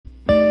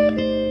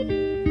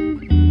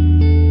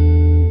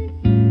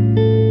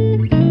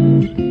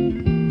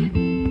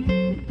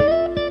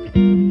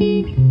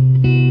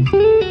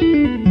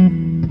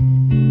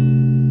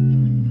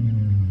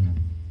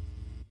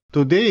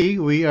today,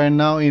 we are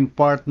now in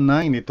part 9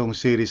 itong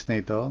series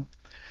na ito.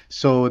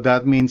 So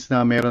that means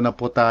na meron na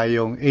po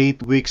tayong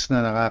 8 weeks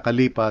na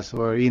nakakalipas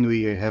wherein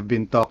we have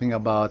been talking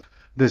about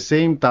the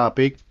same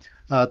topic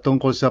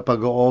tungkol sa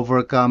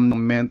pag-overcome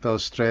ng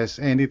mental stress.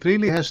 And it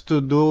really has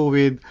to do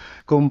with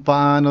kung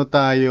paano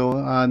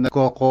tayo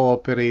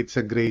nagko-cooperate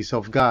sa grace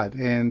of God.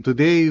 And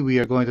today, we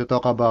are going to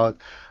talk about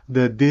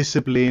the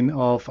discipline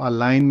of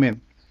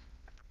alignment.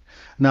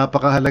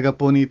 Napakahalaga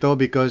po nito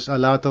because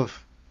a lot of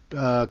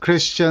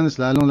Christians,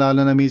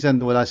 lalong-lalo na minsan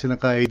wala silang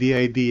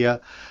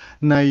ka-idea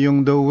na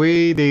yung the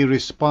way they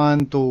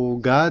respond to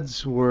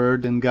God's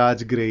word and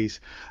God's grace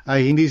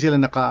ay hindi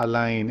sila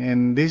naka-align.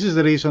 And this is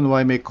the reason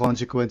why may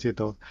consequence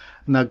ito.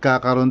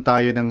 Nagkakaroon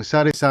tayo ng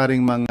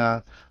sari-saring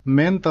mga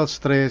mental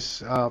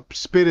stress,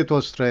 spiritual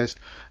stress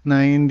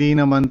na hindi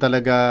naman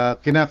talaga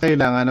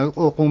kinakailangan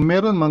o kung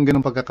meron mang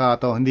ganung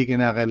pagkakataon, hindi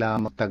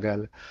kinakailangan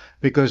magtagal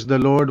because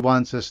the Lord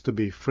wants us to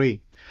be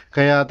free.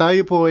 Kaya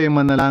tayo po ay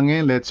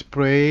manalangin. Let's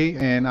pray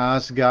and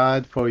ask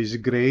God for His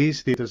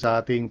grace dito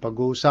sa ating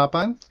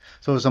pag-uusapan.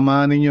 So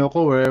samahan ninyo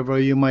ako wherever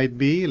you might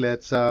be.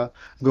 Let's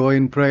go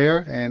in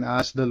prayer and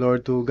ask the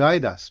Lord to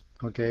guide us.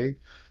 Okay?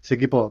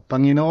 Sige po.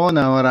 Panginoon,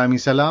 maraming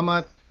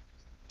salamat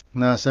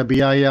na sa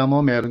biyaya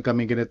mo, meron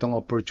kami ganitong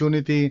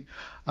opportunity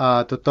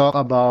to talk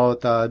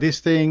about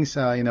these things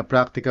in a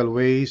practical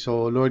way.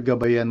 So Lord,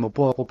 gabayan mo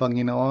po ako,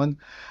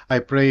 Panginoon. I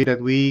pray that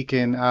we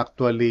can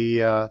actually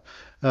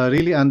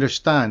really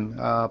understand,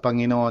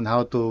 Panginoon,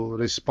 how to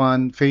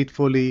respond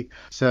faithfully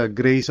sa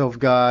grace of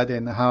God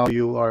and how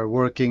you are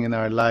working in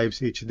our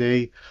lives each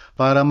day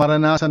para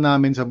maranasan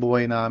namin sa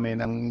buhay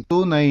namin ang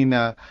tunay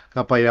na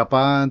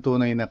kapayapaan,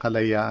 tunay na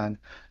kalayaan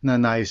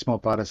na nais mo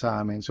para sa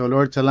amin. So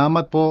Lord,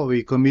 salamat po.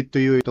 We commit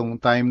to you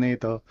itong time na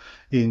ito.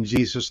 In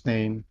Jesus'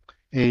 name,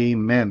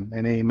 amen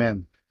and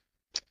amen.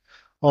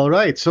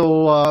 Alright,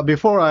 so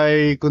before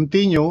I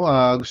continue,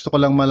 gusto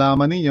ko lang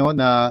malaman ninyo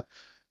na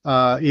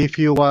if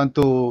you want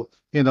to,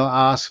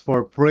 ask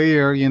for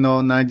prayer,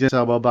 nandiyan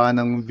sa baba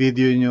ng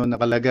video nyo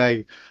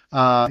nakalagay,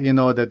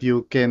 that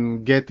you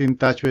can get in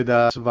touch with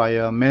us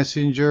via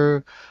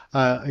Messenger.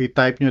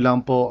 I-type nyo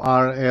lang po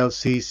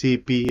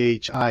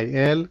RLCCPHIL.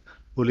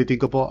 Ulitin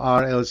ko po,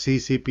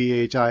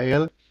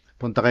 RLCCPHIL.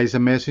 Punta kayo sa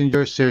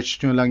Messenger, search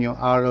nyo lang yung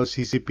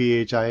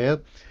RLCCPHIL.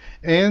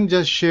 And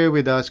just share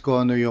with us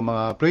kung ano yung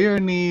mga prayer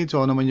needs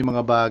o ano man yung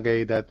mga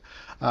bagay that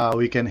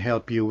we can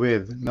help you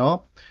with,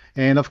 no?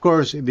 And of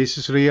course, this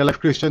is Real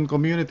Life Christian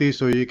Community,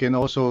 so you can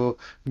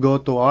also go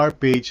to our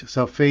page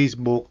sa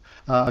Facebook.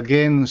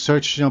 Again,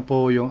 search nyo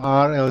po yung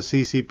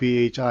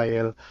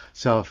RLCCPHIL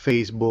sa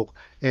Facebook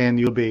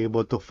and you'll be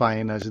able to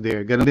find us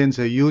there. Ganun din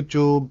sa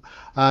YouTube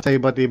at sa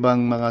iba't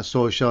ibang mga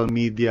social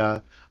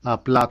media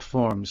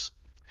platforms.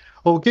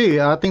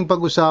 Okay, ating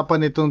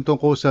pag-usapan itong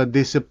tungkol sa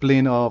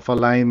discipline of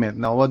alignment.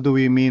 Now, what do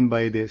we mean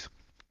by this?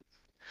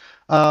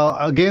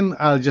 Again,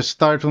 I'll just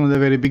start from the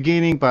very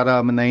beginning para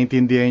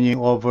naintindihan niyo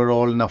yung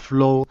overall na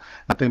flow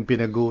natin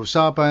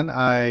pinag-uusapan.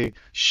 I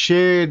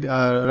shared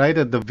right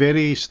at the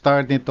very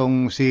start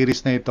nitong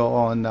series na ito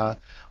on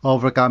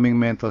overcoming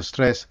mental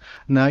stress.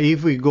 Na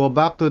if we go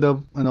back to the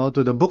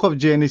book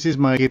of Genesis,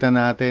 makikita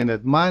natin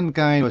that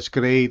mankind was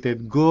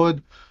created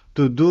good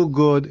to do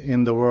good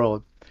in the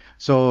world.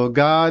 So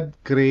God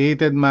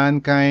created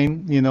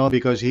mankind,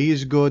 because He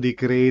is good. He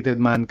created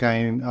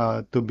mankind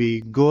to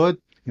be good.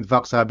 In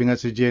fact, sabi nga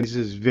sa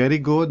Genesis, very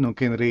good nung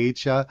kinreate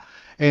siya.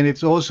 And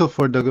it's also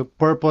for the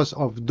purpose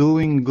of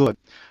doing good,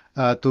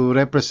 to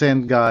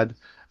represent God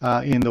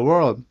in the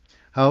world.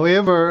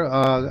 However,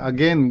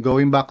 again,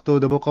 going back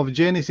to the book of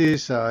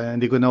Genesis,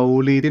 hindi ko na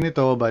uulitin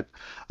ito, but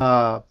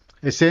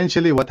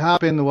essentially what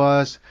happened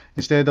was,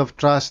 instead of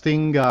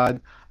trusting God,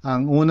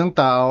 ang unang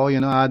tao,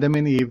 Adam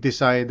and Eve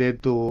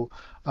decided to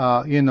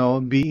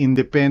be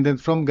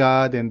independent from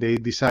God, and they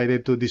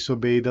decided to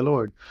disobey the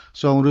Lord.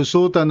 So ang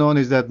resulta nun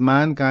is that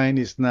mankind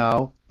is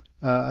now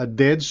a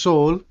dead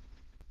soul.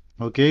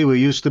 Okay, we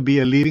used to be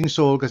a living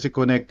soul kasi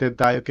connected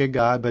tayo kay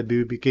God, but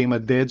we became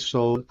a dead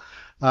soul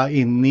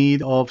in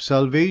need of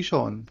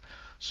salvation.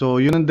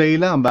 So yun ang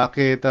dahilan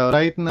bakit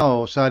right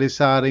now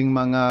sari-saring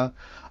mga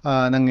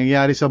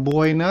nangyayari sa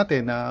buhay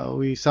natin.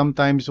 We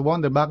sometimes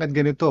wonder, bakit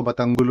ganito? Ba't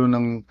ang gulo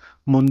ng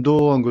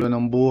mundo, ang gulo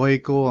ng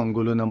buhay ko, ang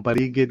gulo ng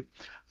paligid?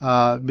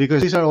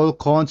 Because these are all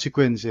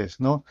consequences,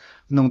 no?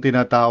 Nung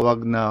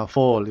tinatawag na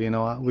fall,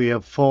 we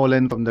have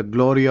fallen from the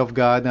glory of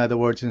God. In other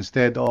words,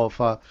 instead of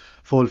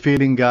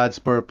fulfilling God's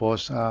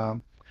purpose,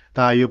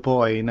 tayo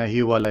po ay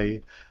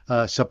nahiwalay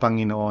sa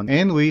Panginoon.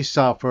 And we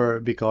suffer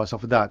because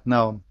of that.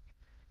 Now,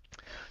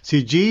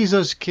 si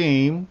Jesus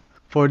came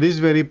for this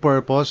very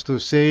purpose, to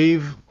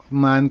save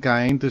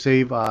mankind, to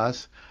save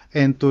us,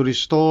 and to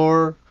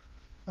restore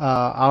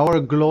our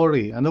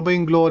glory. Ano ba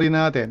yung glory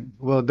natin?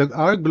 Well,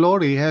 our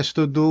glory has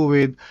to do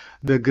with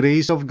the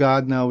grace of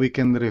God. Now we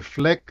can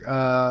reflect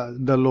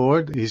the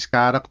Lord, His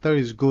character,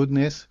 His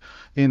goodness,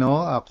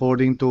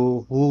 according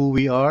to who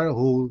we are,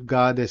 who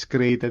God has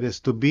created us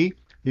to be,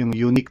 yung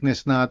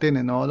uniqueness natin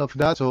and all of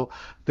that. So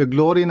the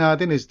glory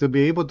natin is to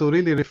be able to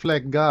really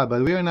reflect God, but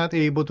we are not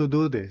able to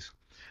do this.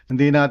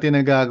 Hindi natin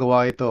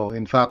nagagawa ito.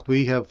 In fact,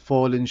 we have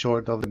fallen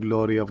short of the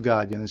glory of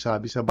God. Yan ang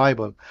sabi sa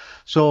Bible.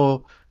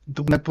 So,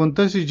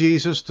 nagpunta si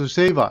Jesus to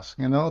save us,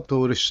 to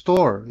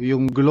restore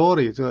yung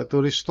glory, to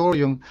restore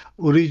yung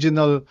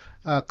original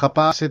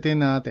capacity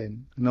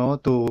natin,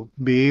 to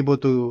be able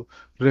to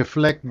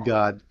reflect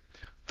God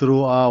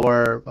through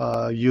our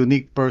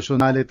unique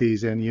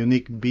personalities and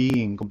unique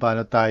being, kung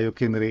paano tayo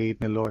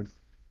kinreate ni Lord.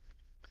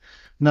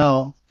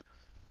 Now,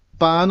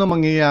 paano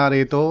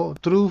mangyayari ito?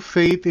 Through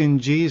faith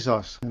in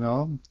Jesus,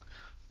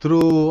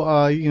 through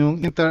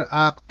yung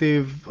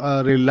interactive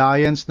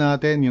reliance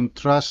natin, yung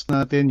trust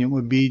natin, yung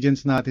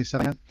obedience natin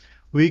sa Kanya,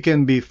 we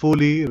can be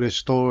fully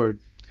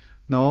restored.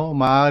 No,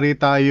 maaari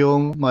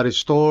tayong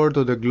ma-restore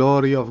to the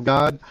glory of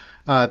God,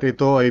 at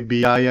ito ay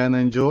biyaya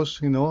ng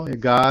Diyos.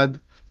 God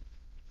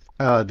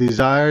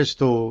desires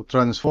to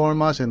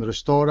transform us and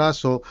restore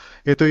us. So,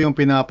 ito yung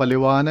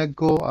pinapaliwanag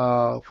ko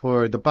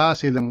for the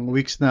past ilang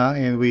weeks na,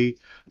 and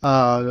we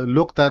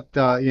looked at,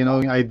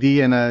 yung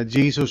idea na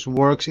Jesus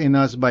works in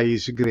us by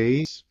His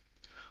grace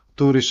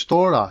to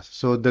restore us.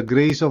 So, the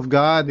grace of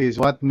God is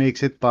what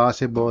makes it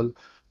possible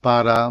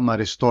para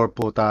ma-restore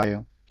po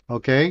tayo.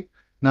 Okay?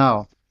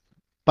 Now,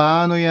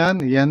 paano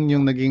yan? Yan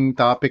yung naging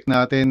topic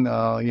natin,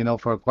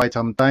 for quite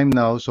some time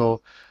now.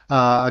 So,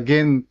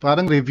 again,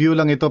 parang review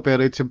lang ito,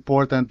 pero it's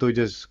important to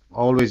just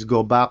always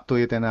go back to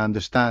it and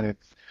understand it.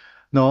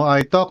 No,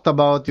 I talked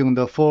about yung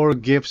the 4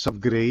 gifts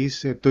of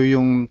grace. Ito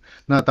yung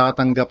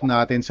natatanggap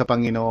natin sa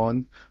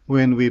Panginoon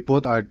when we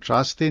put our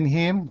trust in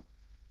Him.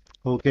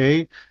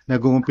 Okay?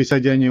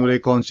 Nag-uumpisa dyan yung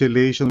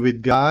reconciliation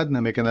with God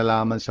na may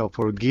kinalaman sa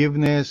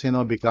forgiveness,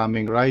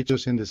 becoming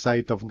righteous in the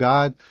sight of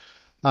God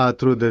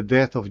through the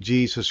death of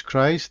Jesus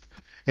Christ.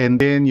 And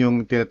then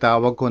yung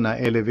tinatawag ko na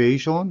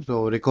elevation,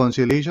 so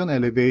reconciliation,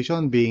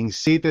 elevation, being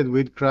seated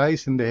with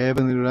Christ in the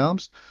heavenly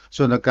realms.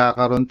 So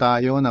nagkakaroon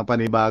tayo ng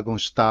panibagong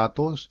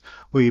status.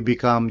 We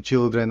become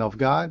children of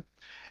God.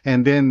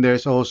 And then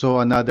there's also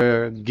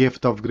another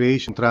gift of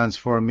grace, yung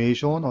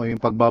transformation o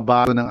yung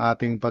pagbabago ng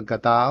ating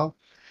pagkatao.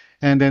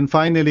 And then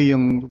finally,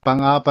 yung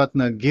pang-apat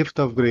na gift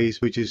of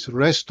grace, which is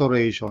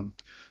restoration,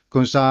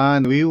 kung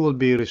saan we will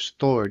be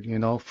restored,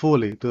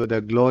 fully to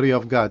the glory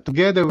of God,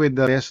 together with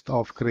the rest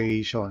of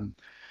creation.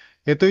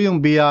 Ito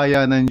yung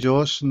biyaya ng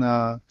Diyos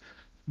na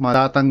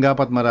matatanggap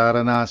at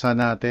mararanasan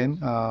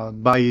natin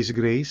by His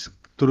grace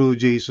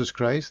through Jesus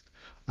Christ.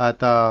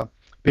 At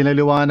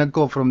pinaliwanag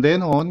ko from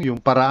then on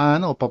yung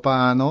paraan o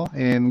papaano,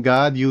 and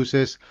God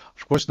uses,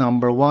 of course,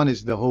 number 1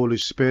 is the Holy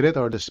Spirit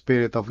or the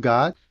Spirit of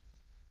God.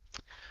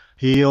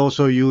 He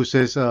also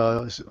uses,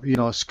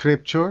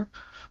 Scripture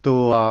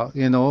to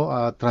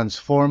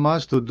transform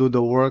us, to do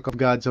the work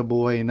of God sa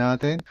buhay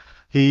natin.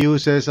 He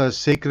uses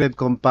sacred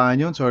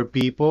companions or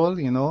people,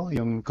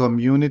 yung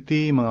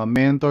community, mga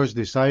mentors,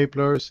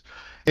 disciples,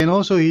 and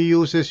also He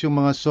uses yung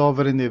mga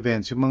sovereign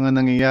events, yung mga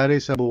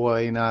nangyayari sa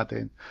buhay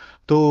natin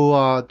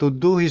to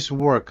do His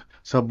work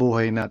sa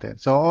buhay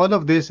natin. So all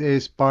of this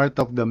is part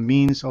of the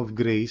means of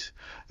grace,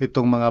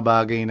 itong mga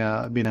bagay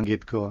na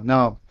binanggit ko.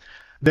 Now,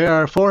 there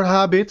are 4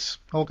 habits,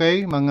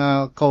 okay,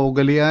 mga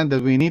kaugalian that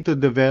we need to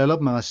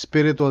develop, mga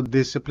spiritual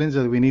disciplines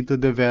that we need to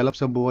develop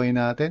sa buhay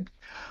natin.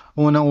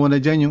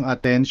 Unang-una dyan yung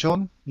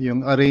attention,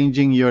 yung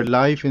arranging your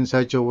life in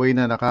such a way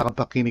na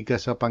nakakapakinig ka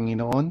sa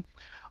Panginoon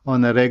on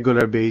a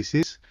regular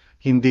basis.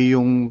 Hindi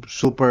yung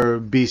super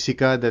busy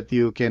ka that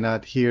you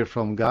cannot hear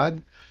from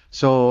God.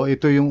 So,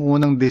 ito yung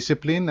unang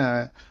discipline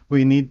na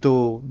we need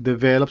to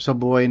develop sa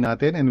buhay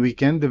natin, and we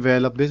can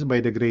develop this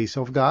by the grace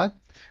of God.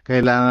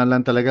 Kailangan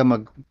lang talaga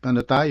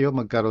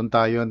magkaroon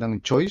tayo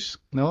ng choice,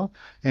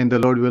 And the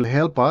Lord will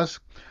help us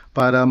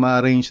para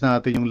ma-arrange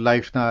natin yung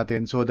life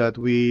natin so that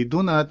we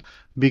do not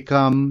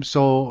become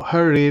so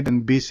hurried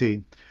and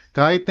busy.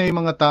 Kahit na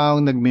yung mga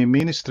taong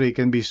nagme-ministry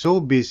can be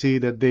so busy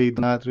that they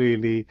do not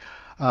really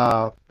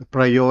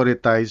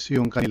prioritize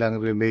yung kanilang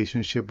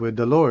relationship with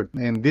the Lord.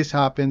 And this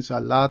happens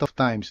a lot of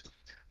times.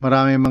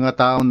 Maraming mga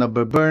taong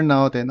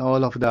nabe-burnout and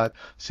all of that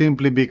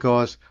simply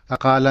because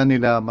akala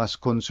nila mas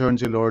concerned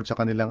si Lord sa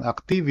kanilang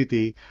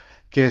activity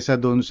kesa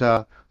doon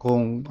sa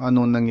kung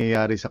anong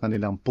nangyayari sa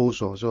kanilang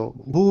puso. So,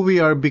 who we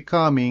are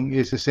becoming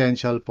is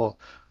essential po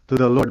to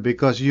the Lord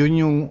because yun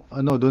yung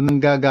doon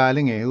nang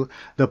gagaling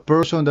The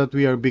person that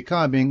we are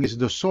becoming is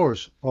the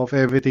source of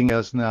everything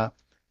else na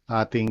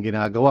ating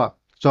ginagawa.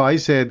 So, I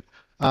said,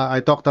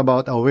 I talked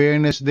about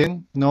awareness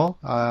din,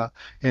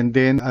 and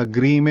then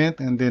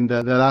agreement, and then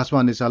the last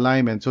one is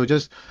alignment. So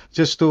just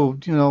to,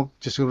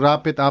 just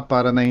wrap it up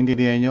para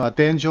naintindihan nyo.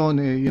 Attention,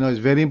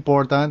 is very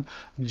important.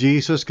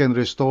 Jesus can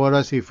restore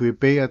us if we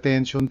pay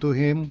attention to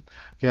Him.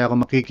 Kaya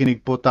kung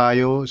makikinig po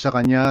tayo sa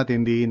Kanya at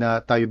hindi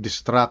na tayo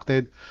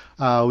distracted,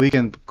 we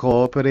can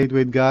cooperate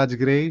with God's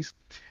grace.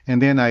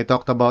 And then I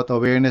talked about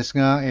awareness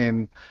nga,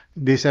 and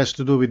this has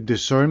to do with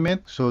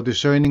discernment. So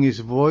discerning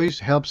His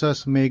voice helps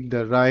us make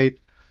the right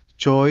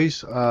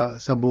choice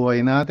sa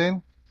buhay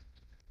natin.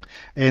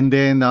 And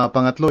then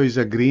pangatlo is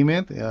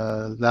agreement.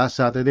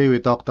 Last Saturday we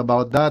talked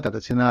about that at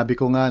sinabi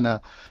ko nga na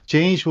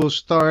change will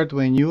start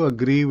when you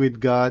agree with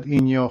God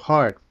in your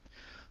heart.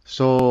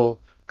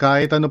 So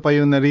kahit ano pa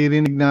yung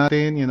naririnig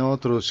natin,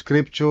 through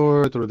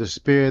scripture, through the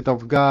Spirit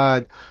of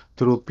God,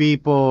 through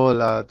people,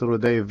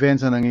 through the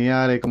events na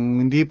nangyayari, kung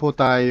hindi po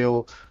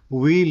tayo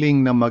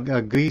willing na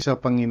mag-agree sa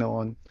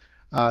Panginoon,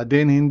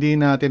 then hindi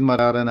natin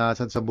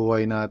mararanasan sa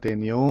buhay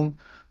natin yung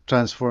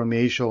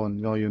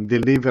transformation, yung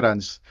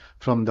deliverance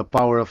from the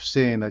power of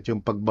sin at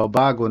yung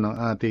pagbabago ng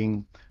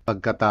ating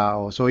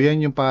pagkatao. So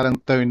yan yung parang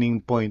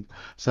turning point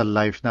sa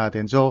life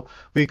natin. So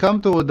we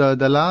come to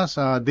the last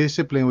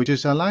discipline, which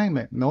is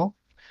alignment, no?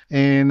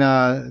 And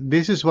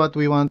this is what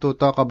we want to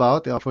talk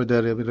about for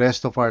the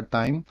rest of our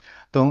time,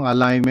 tong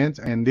alignment,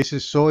 and this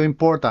is so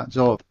important.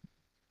 So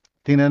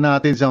tingnan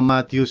natin sa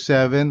Matthew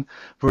 7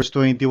 verse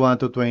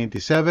 21 to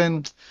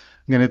 27.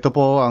 Ganito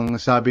po ang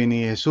sabi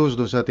ni Jesus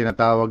doon sa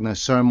tinatawag na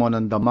Sermon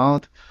on the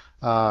Mount.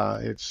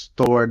 It's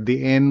toward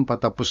the end,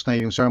 patapos na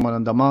yung Sermon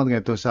on the Mount.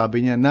 Ganito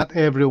sabi niya, "Not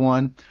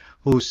everyone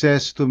who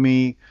says to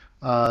me,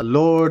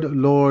 Lord,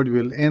 Lord,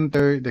 will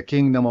enter the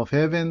kingdom of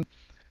heaven,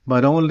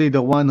 but only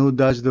the one who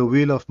does the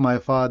will of my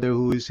Father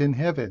who is in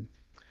heaven."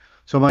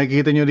 So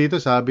makikita nyo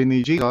dito, sabi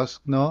ni Jesus,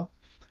 no?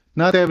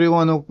 Not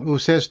everyone who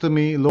says to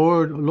me,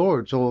 Lord,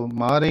 Lord. So,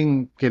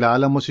 maaaring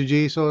kilala mo si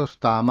Jesus,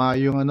 tama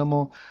yung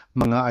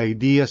mga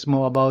ideas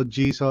mo about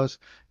Jesus,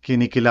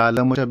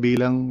 kinikilala mo siya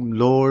bilang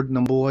Lord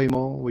ng buhay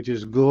mo, which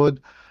is good.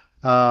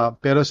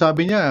 Pero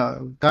sabi niya,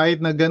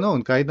 kahit na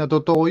ganoon, kahit na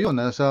totoo yun,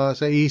 sa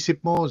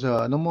isip mo,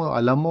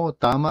 alam mo,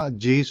 tama,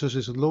 Jesus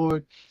is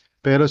Lord.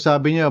 Pero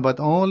sabi niya, but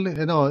only,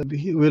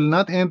 he will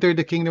not enter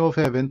the kingdom of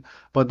heaven,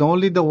 but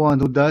only the one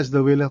who does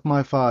the will of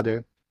my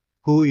Father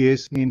who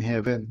is in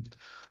heaven.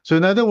 So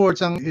in other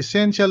words, ang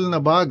essential na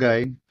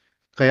bagay,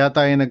 kaya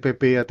tayo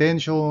nagpe-pay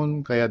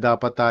attention, kaya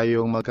dapat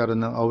tayong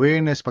magkaroon ng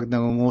awareness pag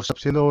nangungusap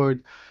si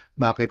Lord,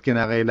 bakit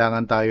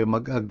kinakailangan tayo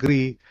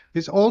mag-agree,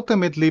 is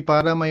ultimately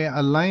para may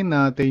align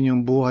natin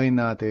yung buhay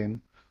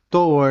natin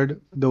toward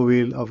the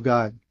will of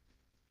God.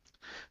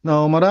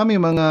 Now, marami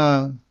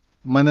mga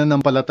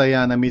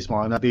mananampalataya na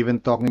mismo, I'm not even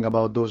talking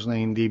about those na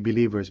hindi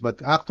believers, but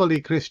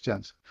actually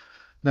Christians,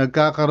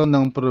 nagkakaroon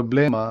ng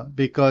problema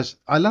because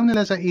alam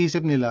nila sa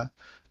isip nila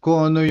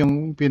kung ano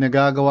yung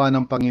pinagagawa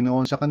ng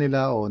Panginoon sa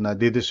kanila o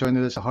na-discern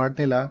nila sa heart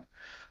nila,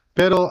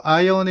 pero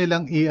ayaw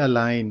nilang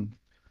i-align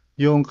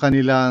yung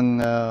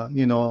kanilang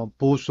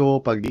puso,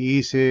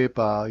 pag-iisip,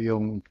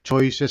 yung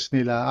choices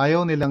nila,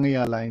 ayaw nilang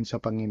i-align sa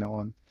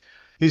Panginoon.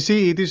 You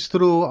see, it is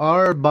through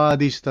our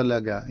bodies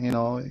talaga,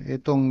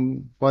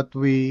 itong what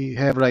we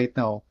have right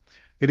now.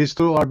 It is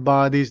through our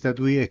bodies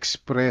that we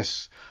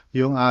express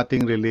yung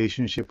ating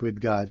relationship with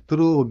God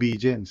through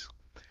obedience.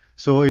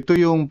 So ito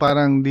yung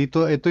parang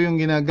dito, ito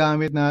yung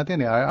ginagamit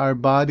natin our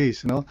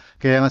bodies, no?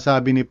 Kaya nga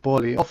sabi ni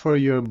Paul, offer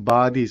your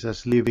bodies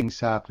as living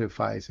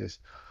sacrifices,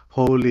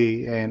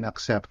 holy and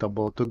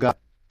acceptable to God.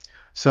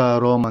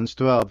 Sa Romans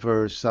 12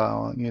 verse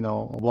 1.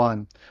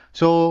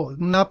 So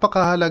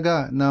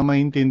napakahalaga na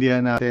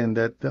maintindihan natin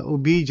that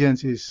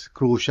obedience is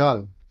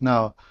crucial.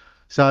 Now,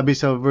 sabi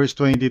sa verse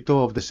 22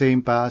 of the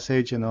same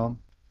passage,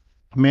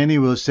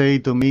 many will say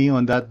to me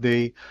on that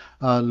day,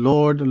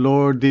 Lord,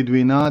 Lord, did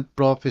we not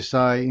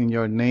prophesy in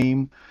your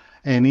name,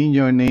 and in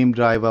your name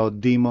drive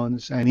out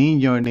demons, and in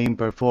your name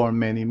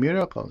perform many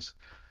miracles?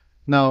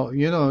 Now,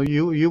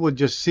 you would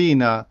just see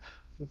na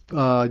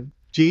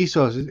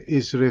Jesus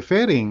is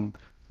referring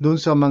dun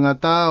sa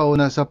mga tao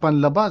na sa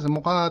panlabas,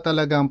 mukha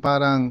talagang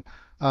parang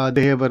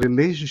they have a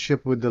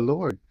relationship with the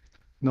Lord.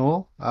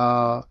 No?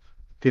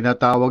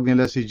 Tinatawag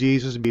nila si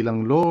Jesus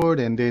bilang Lord,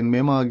 and then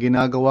may mga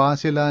ginagawa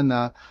sila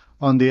na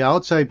on the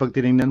outside, pag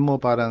tinignan mo,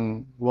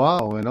 parang,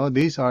 wow,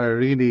 these are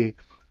really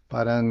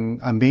parang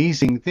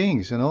amazing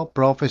things,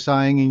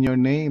 prophesying in your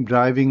name,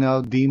 driving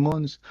out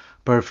demons,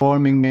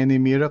 performing many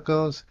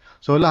miracles.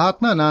 So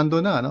lahat na, nando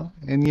na,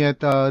 And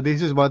yet,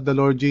 this is what the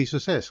Lord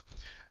Jesus says.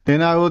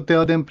 Then I will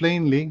tell them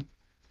plainly,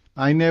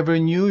 I never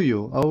knew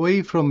you.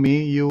 Away from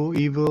me, you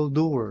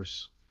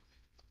evildoers.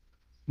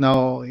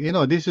 Now,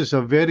 this is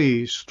a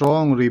very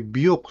strong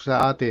rebuke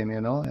sa atin,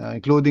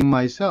 including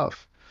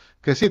myself.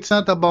 Kasi it's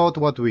not about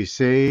what we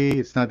say,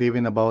 it's not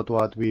even about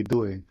what we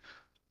do.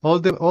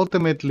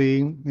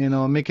 Ultimately,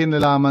 may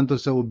kinalaman to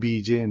sa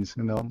obedience,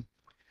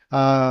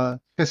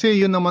 kasi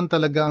yun naman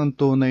talaga ang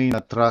tunay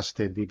na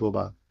trusted, di po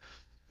ba?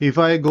 If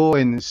I go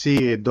and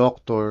see a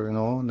doctor,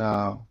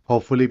 na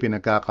hopefully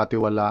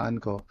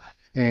pinagkakatiwalaan ko,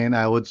 and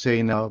I would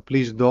say now,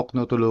 please doc,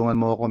 tulungan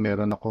mo ako,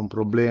 meron akong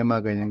problema,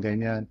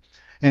 ganyan-ganyan.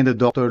 And the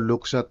doctor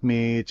looks at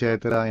me,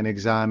 etc., and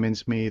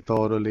examines me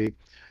thoroughly.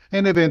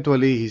 And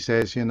eventually, he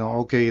says,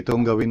 okay,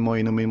 itong gawin mo,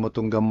 inumin mo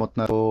itong gamot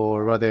na to,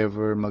 or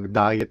whatever,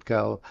 mag-diet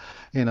ka,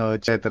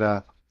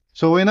 etc.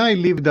 So when I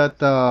leave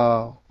that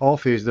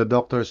office, the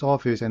doctor's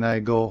office, and I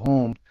go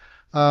home,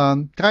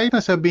 kahit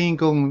na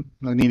sabihin kong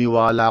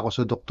naniniwala ako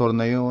sa doktor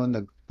na yun,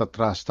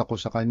 nagtatrust ako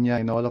sa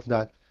kanya, and all of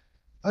that,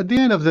 at the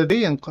end of the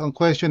day, ang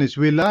question is,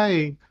 will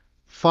I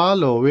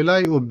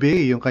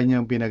obey yung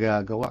kanyang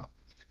pinagagawa?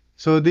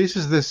 So this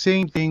is the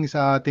same thing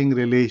sa ating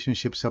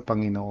relationship sa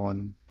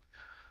Panginoon.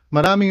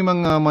 Maraming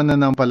mga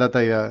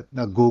mananampalataya,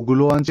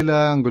 naguguluhan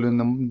sila, ang gulo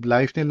ng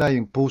life nila,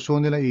 yung puso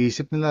nila,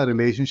 isip nila,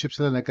 relationships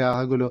nila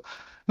nagkakagulo.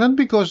 Not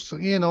because,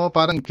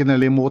 parang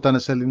kinalimutan na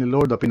sila ni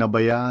Lord o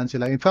pinabayaan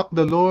sila. In fact,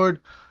 the Lord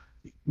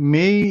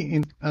may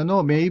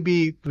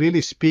be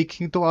really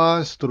speaking to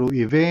us through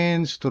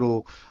events,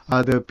 through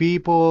other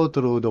people,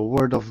 through the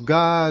Word of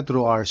God,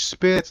 through our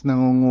spirits,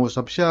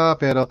 nangungusap siya,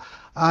 pero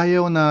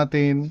ayaw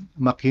natin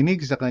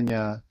makinig sa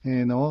Kanya.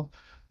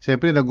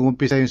 Siyempre,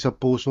 nag-uumpisa yun sa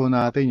puso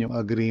natin, yung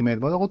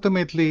agreement. But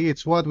ultimately,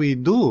 it's what we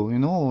do,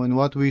 and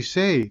what we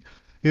say.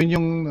 Yun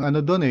yung,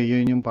 doon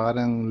yun yung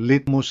parang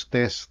litmus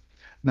test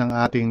ng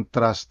ating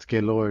trust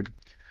kay Lord.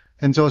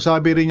 And so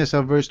sabi rin niya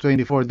sa verse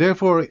 24,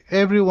 therefore,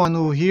 everyone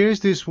who hears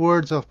these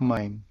words of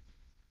mine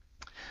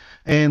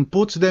and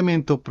puts them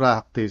into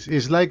practice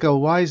is like a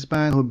wise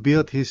man who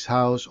built his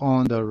house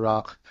on the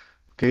rock.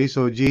 Okay,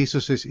 so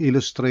Jesus is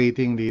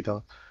illustrating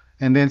dito.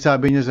 And then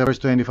sabi niya sa verse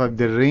 25,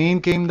 the rain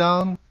came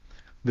down,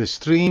 the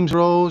streams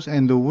rose,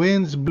 and the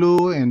winds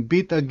blew and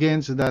beat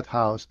against that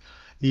house.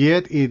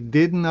 Yet it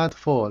did not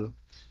fall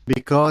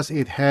because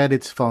it had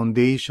its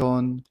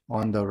foundation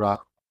on the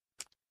rock.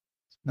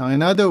 Now,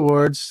 in other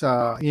words,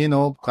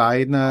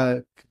 kahit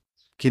na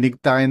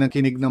kinig tayo ng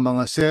kinig ng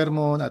mga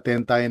sermon,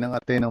 attend tayo ng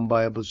attend ng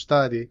Bible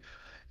study,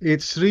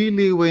 it's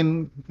really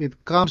when it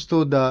comes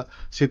to the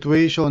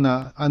situation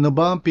na ano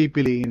ba ang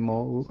pipiliin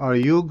mo? Are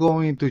you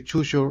going to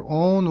choose your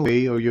own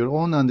way or your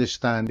own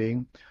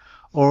understanding?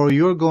 Or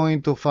you're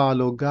going to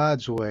follow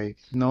God's way,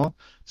 no?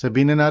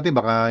 Sabihin na natin,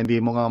 baka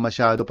hindi mo nga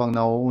masyado pang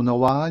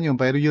nauunawaan yun,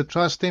 pero you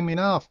trust Him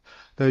enough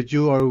that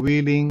you are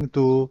willing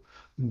to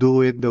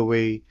do it the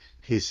way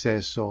He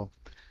says so.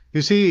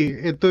 You see,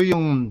 ito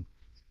yung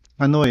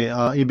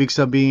ibig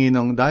sabihin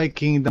ng Thy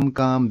kingdom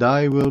come,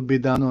 Thy will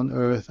be done on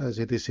earth as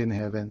it is in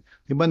heaven.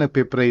 Diba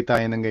nagpe-pray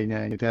tayo ng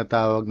ganyan, yung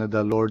tinatawag na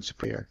the Lord's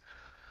Prayer.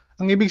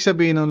 Ang ibig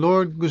sabihin ng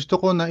Lord, gusto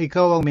ko na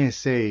ikaw ang may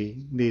say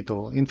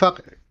dito. In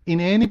fact, in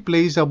any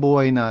place sa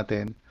buhay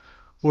natin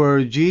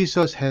where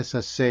Jesus has a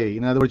say,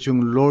 in other words,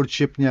 yung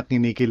Lordship niya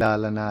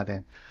kinikilala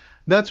natin,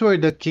 that's where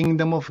the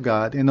kingdom of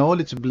God and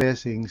all its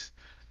blessings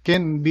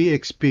can be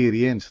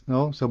experienced,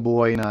 no, sa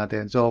buhay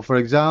natin. So,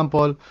 for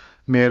example,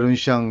 meron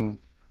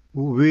siyang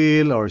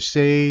will or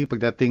say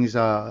pagdating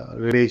sa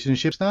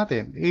relationships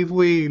natin. If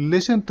we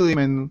listen to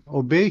Him and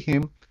obey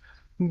Him,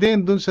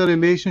 then dun sa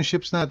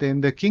relationships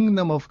natin, the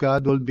kingdom of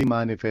God will be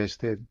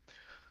manifested.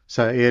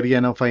 Sa area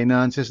ng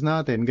finances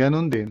natin,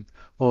 ganun din.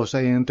 O sa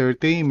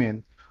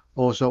entertainment,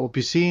 o sa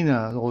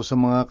opisina, o sa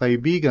mga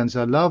kaibigan,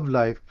 sa love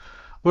life.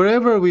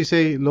 Wherever we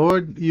say,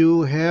 Lord,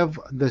 you have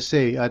the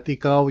say at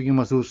ikaw yung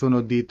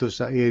masusunod dito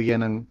sa area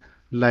ng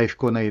life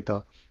ko na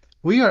ito.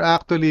 We are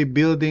actually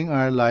building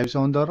our lives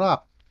on the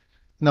rock.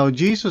 Now,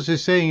 Jesus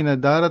is saying na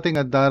darating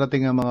at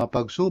darating ang mga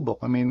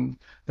pagsubok. I mean,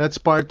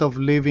 that's part of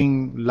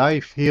living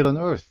life here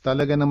on earth.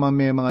 Talaga naman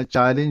may mga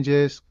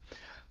challenges,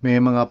 may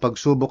mga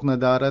pagsubok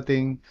na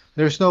darating.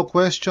 There's no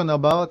question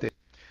about it.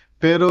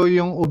 Pero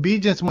yung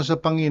obedience mo sa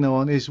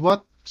Panginoon is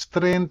what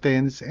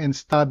strengthens and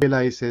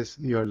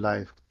stabilizes your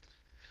life.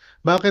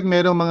 Bakit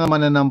merong mga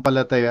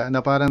mananampalataya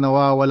na parang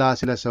nawawala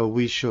sila sa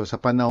wisyo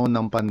sa panahon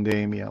ng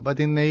pandemya? Ba't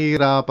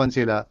nahihirapan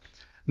sila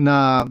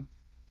na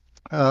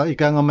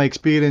ika nga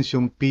ma-experience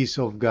yung peace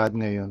of God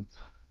ngayon?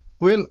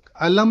 Well,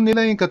 alam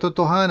nila yung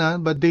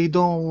katotohanan but they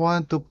don't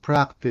want to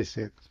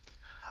practice it.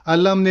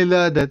 Alam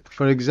nila that,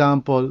 for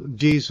example,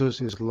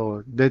 Jesus is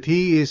Lord, that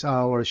He is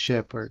our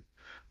shepherd.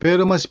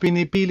 Pero mas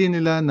pinipili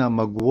nila na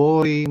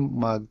mag-worry,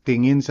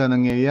 magtingin sa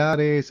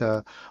nangyayari,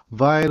 sa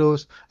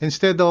virus,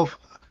 instead of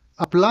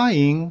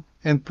applying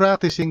and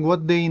practicing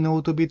what they know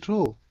to be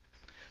true.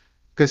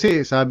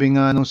 Kasi sabi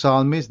nga nung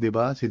psalmist, di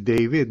ba, si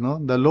David, no?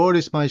 The Lord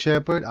is my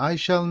shepherd, I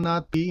shall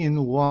not be in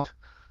want.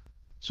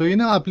 So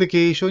yun ang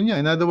application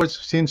niya. In other words,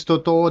 since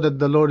totoo that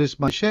the Lord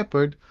is my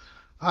shepherd,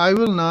 I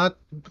will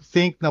not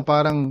think na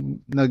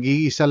parang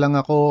nag-iisa lang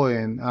ako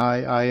and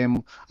I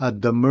am at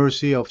the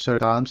mercy of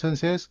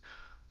circumstances.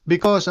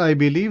 Because I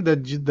believe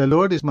that the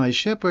Lord is my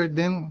shepherd,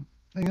 then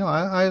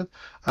I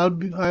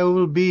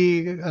will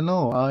be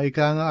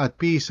ika nga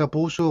at peace sa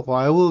puso ko.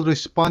 I will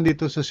respond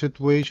ito sa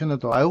situation na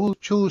to. I will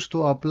choose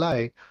to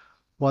apply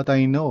what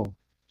I know.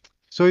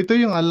 So ito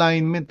yung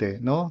alignment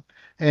no?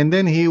 And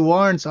then he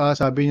warns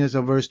us, sabi niya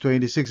sa verse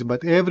 26,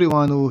 but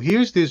everyone who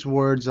hears these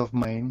words of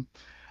mine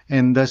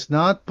and does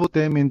not put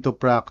them into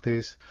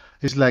practice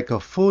is like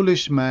a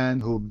foolish man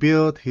who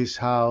built his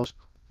house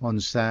on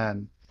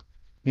sand.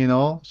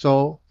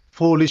 So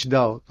foolish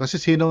daw. Kasi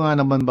sino nga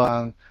naman ba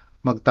ang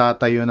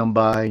magtatayo ng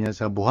bahay niya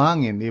sa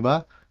buhangin, di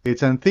ba?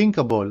 It's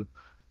unthinkable.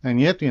 And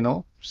yet,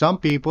 some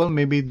people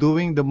may be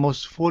doing the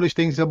most foolish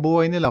things sa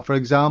buhay nila. For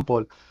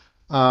example,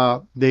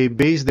 they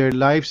base their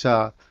life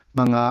sa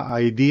mga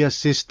idea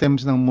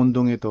systems ng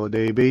mundong ito.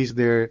 They base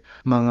their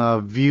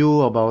mga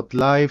view about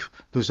life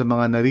to sa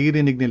mga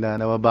naririnig nila,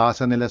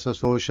 nababasa nila sa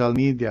social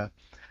media.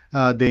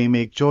 They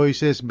make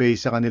choices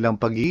based sa kanilang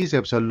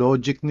pag-iisip, sa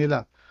logic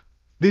nila.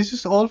 This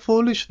is all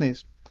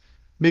foolishness.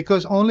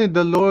 Because only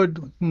the Lord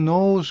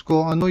knows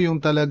kung ano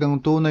yung talagang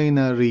tunay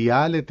na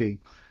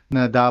reality.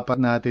 na dapat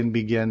natin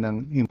bigyan ng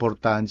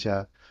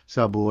importansya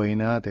sa buhay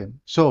natin.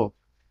 So,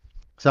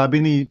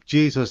 sabi ni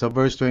Jesus sa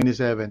verse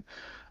 27,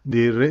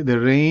 the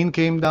rain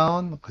came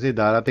down, kasi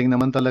darating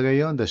naman talaga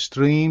yon. The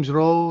streams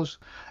rose,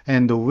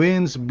 and the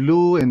winds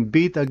blew and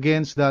beat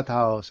against that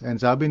house. And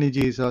sabi ni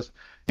Jesus,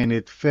 and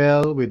it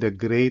fell with a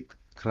great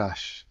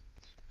crash.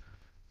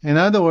 In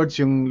other words,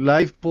 yung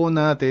life po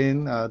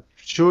natin,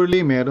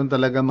 surely meron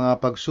talaga mga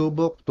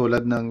pagsubok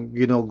tulad ng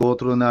go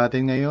through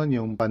natin ngayon,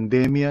 yung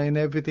pandemya and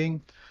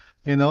everything.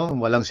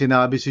 Walang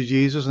sinabi si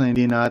Jesus na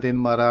hindi natin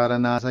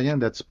mararanasan yan.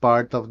 That's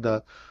part of the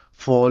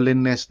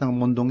fallenness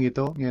ng mundong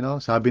ito.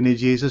 Sabi ni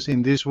Jesus,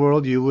 in this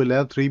world you will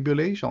have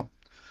tribulation.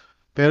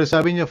 Pero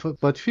sabi niya,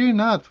 but fear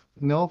not,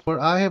 for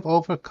I have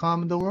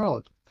overcome the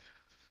world.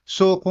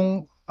 So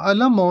kung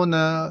alam mo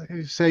na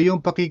sa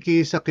iyong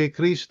pakikisa kay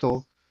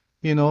Kristo,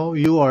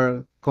 you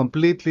are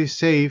completely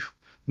safe.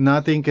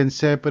 Nothing can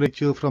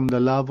separate you from the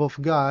love of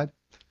God.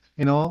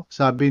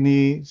 Sabi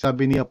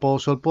ni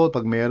Apostle Paul,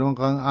 pag meron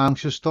kang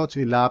anxious thoughts,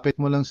 ilapit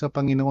mo lang sa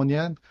Panginoon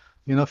yan.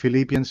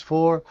 Philippians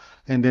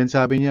 4. And then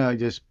sabi niya,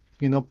 just,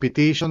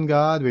 petition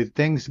God with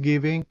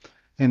thanksgiving.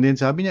 And then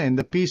sabi niya, and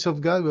the peace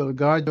of God will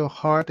guard your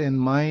heart and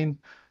mind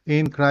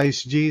in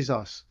Christ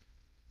Jesus.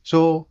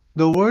 So,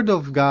 the Word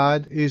of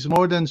God is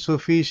more than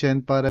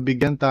sufficient para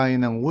bigyan tayo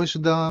ng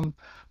wisdom,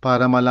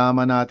 para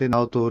malaman natin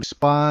how to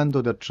respond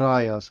to the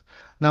trials.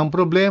 Now, ang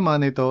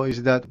problema nito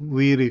is that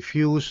we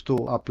refuse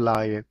to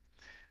apply it.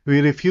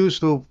 We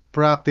refuse to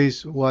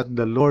practice what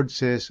the Lord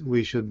says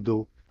we should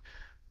do.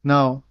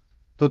 Now,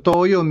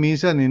 totoo yun,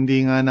 minsan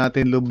hindi nga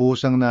natin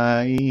lubusang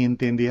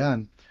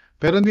naiintindihan.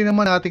 Pero hindi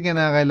naman natin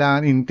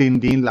kailangan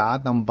intindihin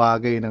lahat ng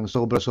bagay ng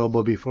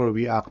sobra-sobra before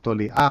we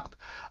actually act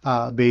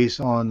based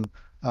on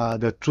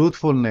the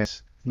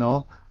truthfulness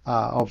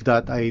of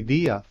that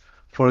idea.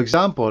 For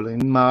example,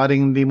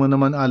 maaaring hindi mo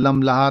naman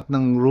alam lahat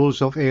ng rules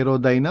of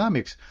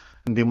aerodynamics.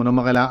 Hindi mo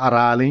naman kailangan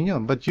aralin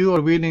yun. But you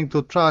are willing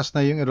to trust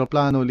na yung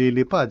aeroplano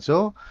lilipad.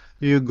 So,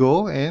 you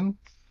go and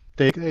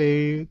take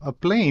a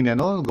plane,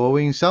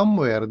 going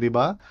somewhere, di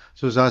ba?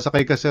 So,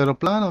 sasakay ka sa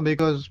aeroplano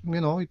because,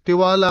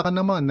 tiwala ka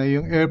naman na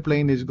yung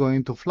airplane is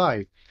going to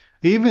fly.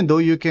 Even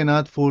though you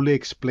cannot fully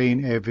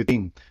explain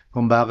everything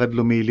kung bakit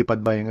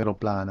lumilipad ba yung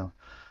aeroplano.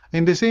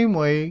 In the same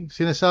way,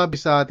 sinasabi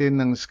sa atin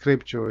ng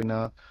scripture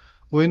na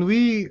when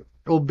we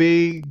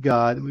obey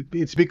God,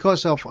 it's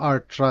because of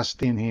our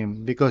trust in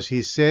Him, because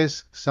He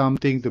says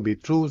something to be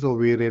true, so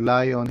we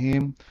rely on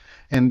Him,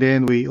 and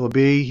then we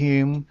obey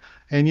Him.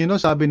 And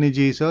sabi ni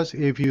Jesus,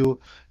 if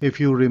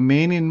you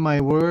remain in my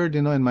word,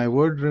 and my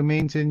word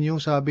remains in you,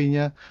 sabi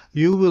niya,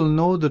 you will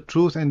know the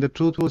truth, and the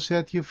truth will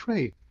set you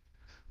free.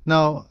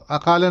 Now,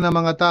 akala ng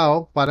mga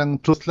tao,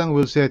 parang truth lang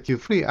will set you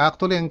free.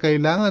 Actually, ang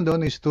kailangan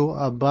doon is to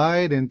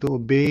abide and to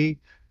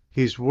obey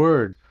His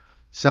word.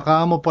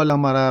 Saka mo palang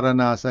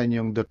mararanasan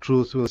yung the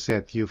truth will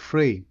set you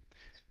free.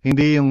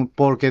 Hindi yung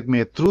porket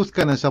may truth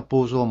ka na sa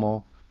puso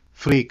mo,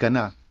 free ka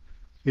na.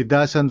 It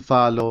doesn't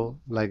follow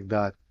like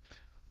that.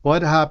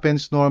 What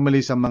happens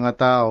normally sa mga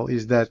tao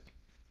is that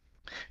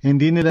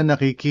hindi nila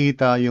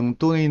nakikita yung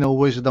tunay na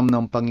wisdom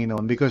ng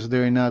Panginoon because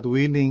they're not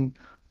willing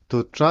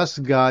to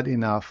trust God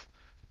enough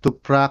to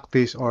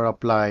practice or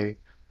apply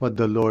what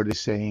the Lord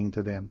is saying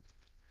to them.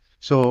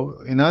 So,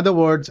 in other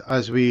words,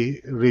 as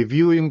we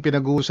review yung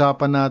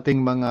pinag-uusapan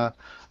nating mga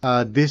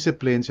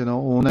disciplines,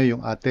 una yung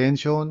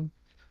attention.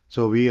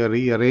 So, we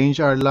rearrange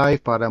our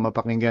life para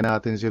mapakinggan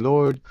natin si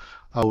Lord.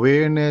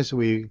 Awareness,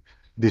 we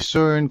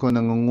discern kung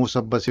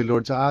nangungusap ba si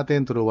Lord sa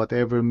atin through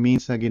whatever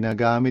means na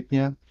ginagamit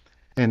niya.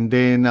 And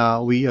then,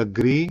 we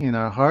agree in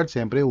our hearts.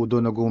 Siyempre,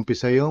 doon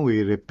nag-uumpisa yun.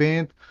 We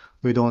repent.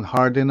 We don't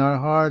harden our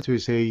hearts. We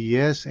say,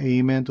 yes,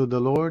 amen to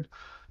the Lord.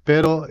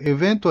 Pero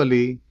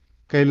eventually,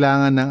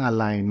 kailangan ng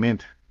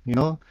alignment.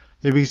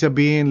 Ibig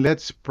sabihin,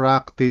 let's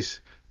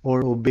practice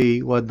or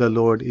obey what the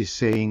Lord is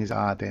saying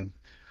sa atin.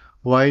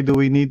 Why do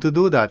we need to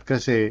do that?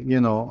 Kasi,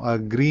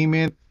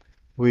 agreement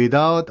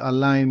without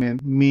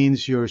alignment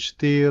means you're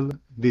still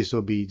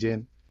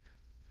disobedient.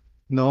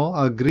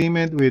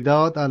 Agreement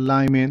without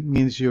alignment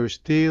means you're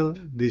still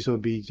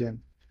disobedient.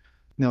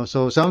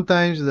 So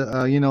sometimes,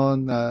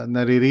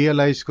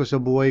 nare-realize ko sa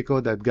buhay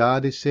ko that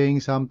God is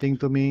saying something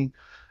to me.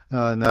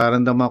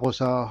 Nararamdaman ko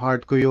sa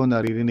heart ko yun,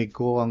 naririnig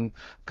ko ang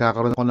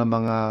kakaroon ko ng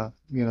mga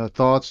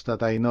thoughts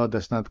that I know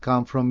does not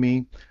come from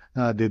me.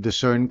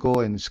 Discern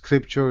ko and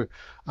scripture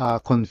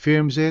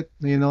confirms it.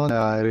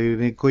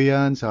 Naririnig ko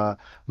yan sa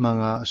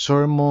mga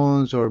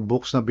sermons or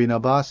books na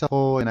binabasa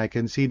ko, and I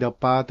can see the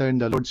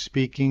pattern, the Lord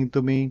speaking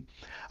to me.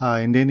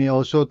 And then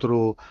also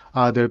through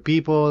other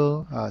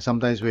people,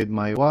 sometimes with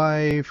my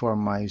wife or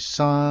my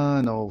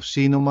son or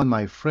sino man,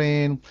 my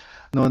friend,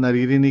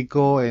 naririnig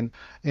ko, and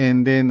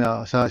then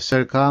sa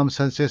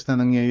circumstances na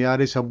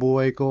nangyayari sa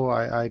buhay ko,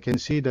 I can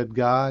see that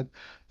God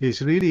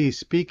is really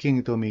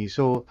speaking to me.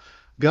 So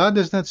God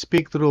does not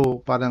speak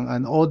through parang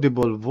an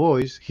audible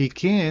voice. He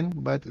can,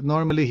 but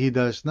normally He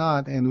does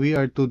not, and we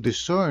are to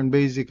discern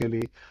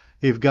basically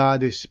if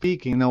God is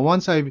speaking. Now,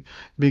 once I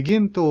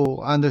begin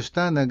to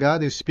understand that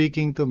God is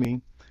speaking to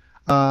me,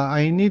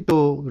 I need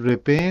to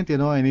repent,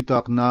 I need to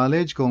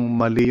acknowledge kung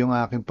mali yung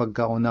aking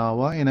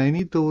pagkaunawa, and I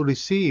need to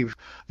receive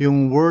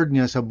yung word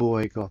niya sa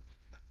buhay ko.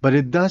 But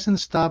it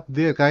doesn't stop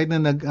there. Kahit na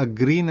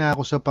nag-agree na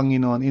ako sa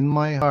Panginoon, in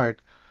my heart,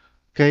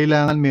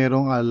 kailangan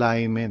merong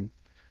alignment.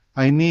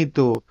 I need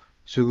to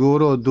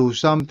siguro do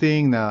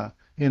something na,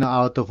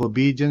 out of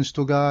obedience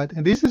to God.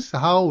 And this is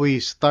how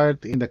we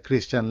start in the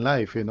Christian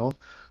life.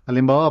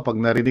 Halimbawa, pag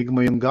narinig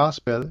mo yung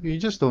gospel, you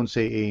just don't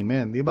say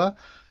amen, di ba?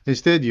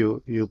 Instead,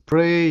 you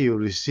pray, you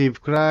receive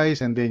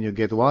Christ, and then you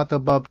get water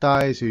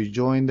baptized, you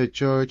join the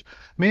church.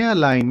 May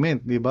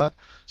alignment, di ba?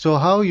 So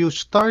how you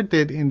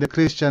started in the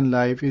Christian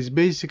life is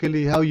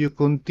basically how you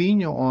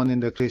continue on in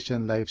the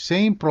Christian life.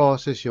 Same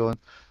process yon.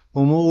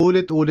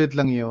 Umuulit-ulit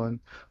lang yon.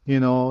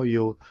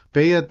 You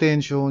pay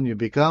attention, you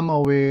become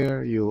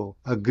aware, you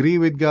agree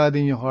with God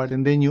in your heart,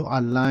 and then you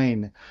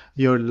align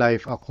your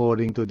life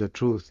according to the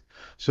truth.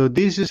 So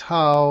this is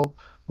how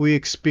we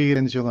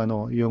experience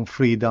yung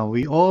freedom.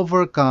 We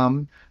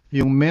overcome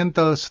yung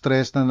mental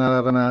stress na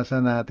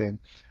nararanasan natin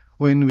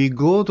when we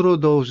go through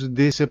those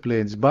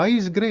disciplines by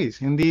His grace.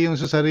 Hindi yung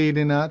sa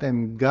sarili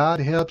natin. God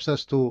helps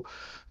us to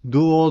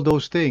do all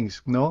those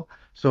things, no?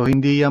 So,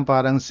 hindi yan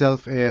parang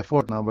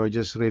self-effort na we're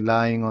just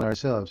relying on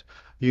ourselves.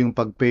 Yung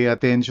pag-pay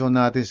attention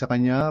natin sa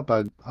Kanya,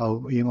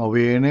 yung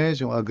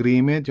awareness, yung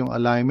agreement, yung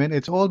alignment,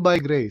 it's all by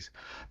grace.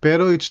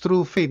 Pero it's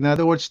through faith. In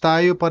other words,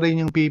 tayo pa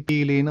rin yung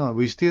pipili, no?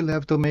 We still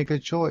have to make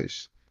a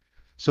choice.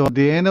 So at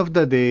the end of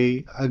the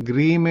day,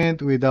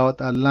 agreement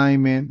without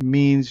alignment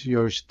means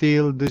you're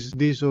still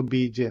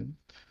disobedient.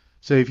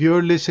 So if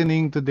you're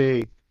listening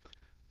today,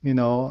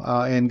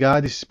 and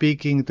God is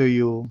speaking to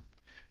you,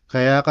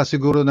 kaya ka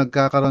siguro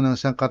nagkakaroon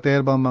ng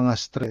sangkaterbang mga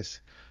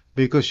stress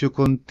because you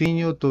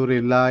continue to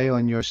rely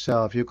on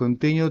yourself. You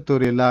continue to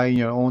rely on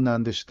your own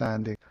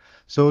understanding.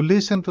 So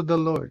listen to the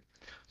Lord.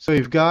 So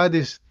if God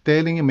is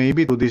telling you,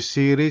 maybe to this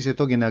series,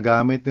 ito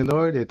ginagamit ni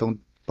Lord, itong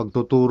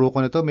pagtuturo ko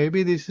nito,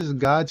 maybe this is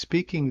God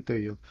speaking to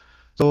you.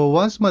 So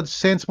once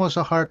sense mo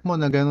sa heart mo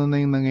na gano'n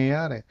na yung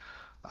nangyayari,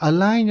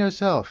 align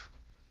yourself.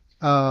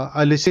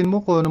 Alisin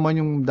mo kung ano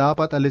man yung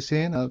dapat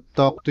alisin. I'll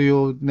talk to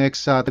you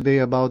next Saturday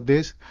about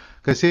this.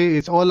 Kasi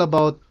it's all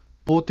about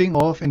putting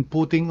off and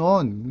putting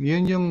on.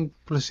 Yun yung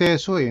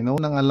proseso ng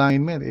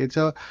alignment.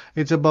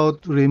 It's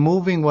about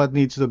removing what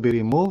needs to be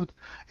removed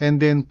and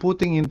then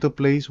putting into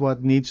place what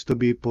needs to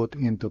be put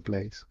into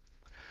place.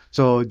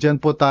 So, dyan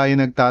po tayo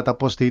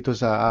nagtatapos dito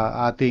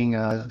sa ating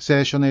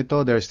session na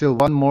ito. There's still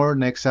one more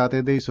next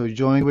Saturday, so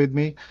join with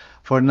me.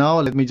 For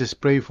now, let me just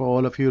pray for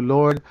all of you.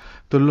 Lord,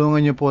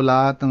 tulungan niyo po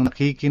lahat ng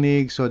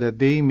nakikinig so that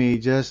they may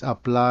just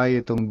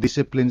apply itong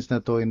disciplines na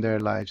to in their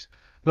lives.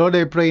 Lord,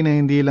 I pray na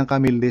hindi lang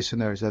kami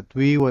listeners, that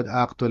we would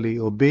actually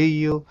obey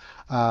you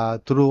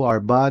through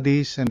our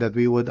bodies and that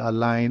we would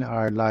align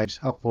our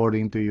lives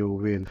according to your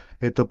will.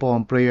 Ito po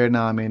ang prayer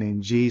namin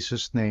in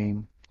Jesus'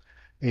 name.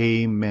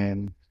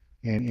 Amen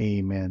and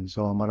amen.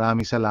 So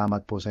maraming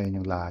salamat po sa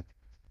inyong lahat.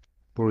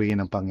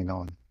 Purihin ang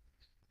Panginoon.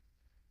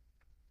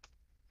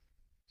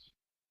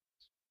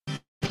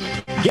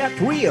 Get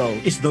Real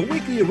is the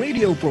weekly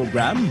radio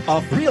program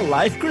of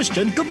real-life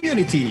Christian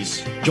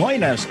communities. Join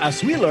us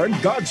as we learn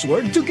God's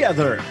Word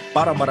together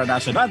para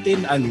maranasan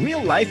natin ang real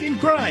life in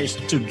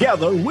Christ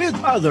together with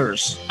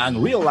others.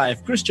 Ang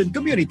real-life Christian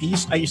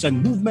communities ay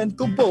isang movement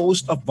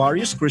composed of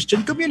various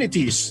Christian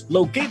communities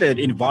located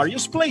in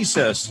various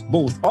places,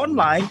 both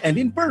online and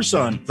in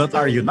person, that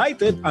are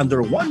united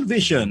under one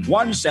vision,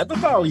 one set of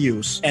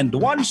values, and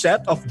one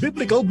set of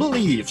biblical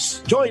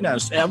beliefs. Join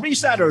us every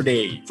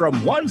Saturday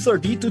from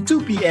 1:30 to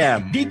 2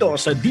 p.m. dito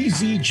sa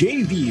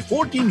DZJV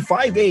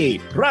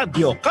 1458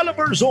 Radio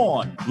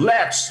Calabarzon.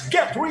 Let's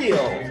get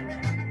real!